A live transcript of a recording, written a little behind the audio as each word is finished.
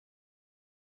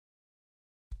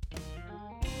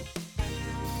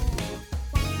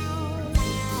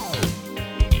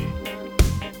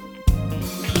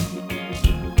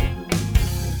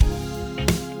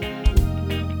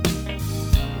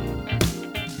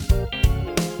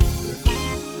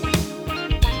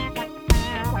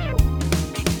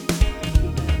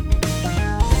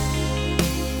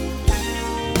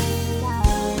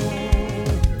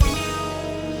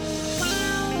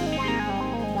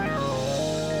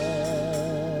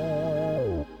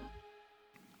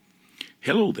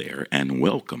Hello there, and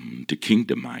welcome to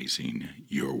Kingdomizing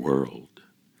Your World.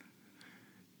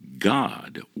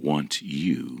 God wants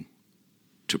you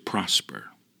to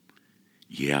prosper.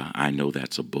 Yeah, I know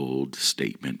that's a bold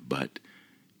statement, but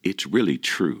it's really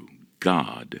true.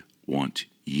 God wants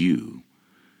you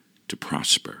to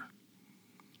prosper.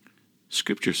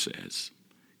 Scripture says,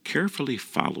 "Carefully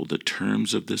follow the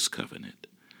terms of this covenant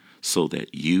so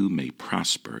that you may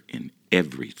prosper in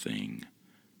everything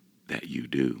that you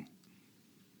do."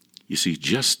 You see,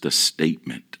 just the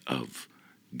statement of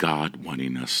God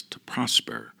wanting us to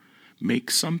prosper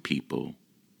makes some people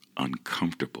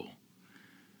uncomfortable.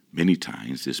 Many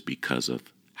times it's because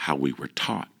of how we were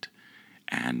taught,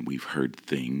 and we've heard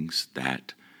things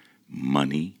that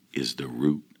money is the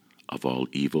root of all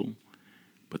evil.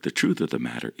 But the truth of the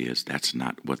matter is that's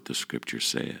not what the Scripture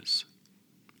says.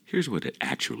 Here's what it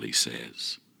actually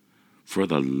says. "For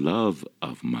the love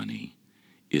of money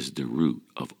is the root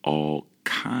of all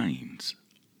kinds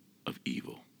of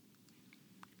evil."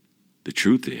 The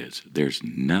truth is, there's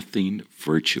nothing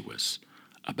virtuous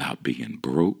about being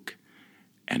broke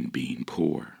and being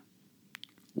poor.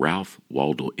 Ralph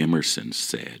Waldo Emerson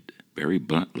said very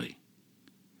bluntly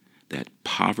that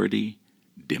poverty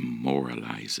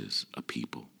demoralizes a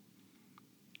people.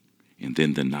 And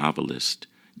then the novelist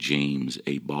James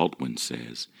A. Baldwin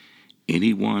says,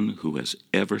 "Anyone who has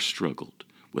ever struggled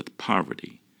with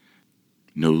poverty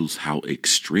knows how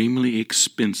extremely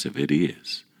expensive it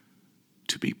is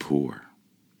to be poor."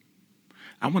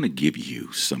 I want to give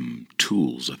you some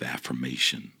tools of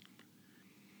affirmation.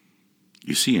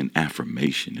 You see, an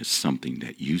affirmation is something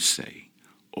that you say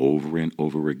over and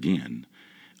over again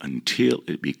until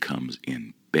it becomes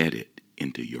embedded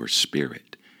into your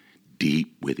spirit,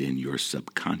 deep within your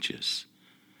subconscious,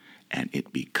 and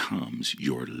it becomes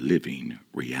your living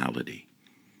reality.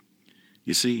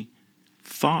 You see,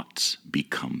 thoughts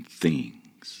become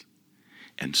things.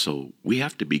 And so we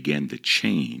have to begin to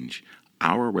change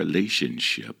our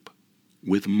relationship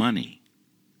with money.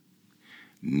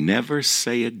 Never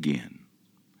say again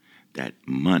that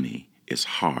money is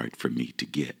hard for me to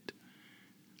get.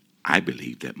 I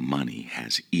believe that money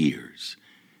has ears.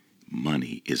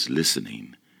 Money is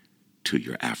listening to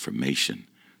your affirmation,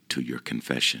 to your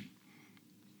confession.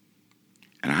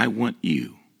 And I want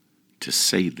you to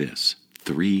say this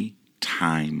 3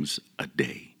 times a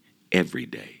day, every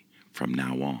day from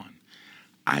now on.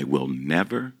 "I will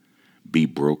never be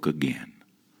broke again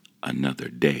another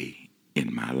day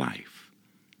in my life."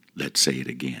 Let's say it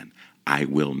again. "I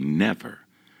will never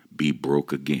be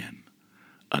broke again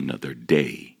another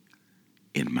day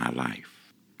in my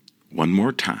life." One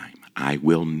more time. "I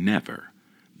will never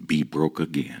be broke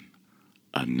again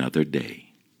another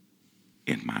day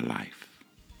in my life."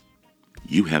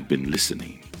 You have been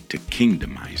listening to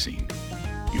Kingdomizing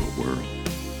Your World.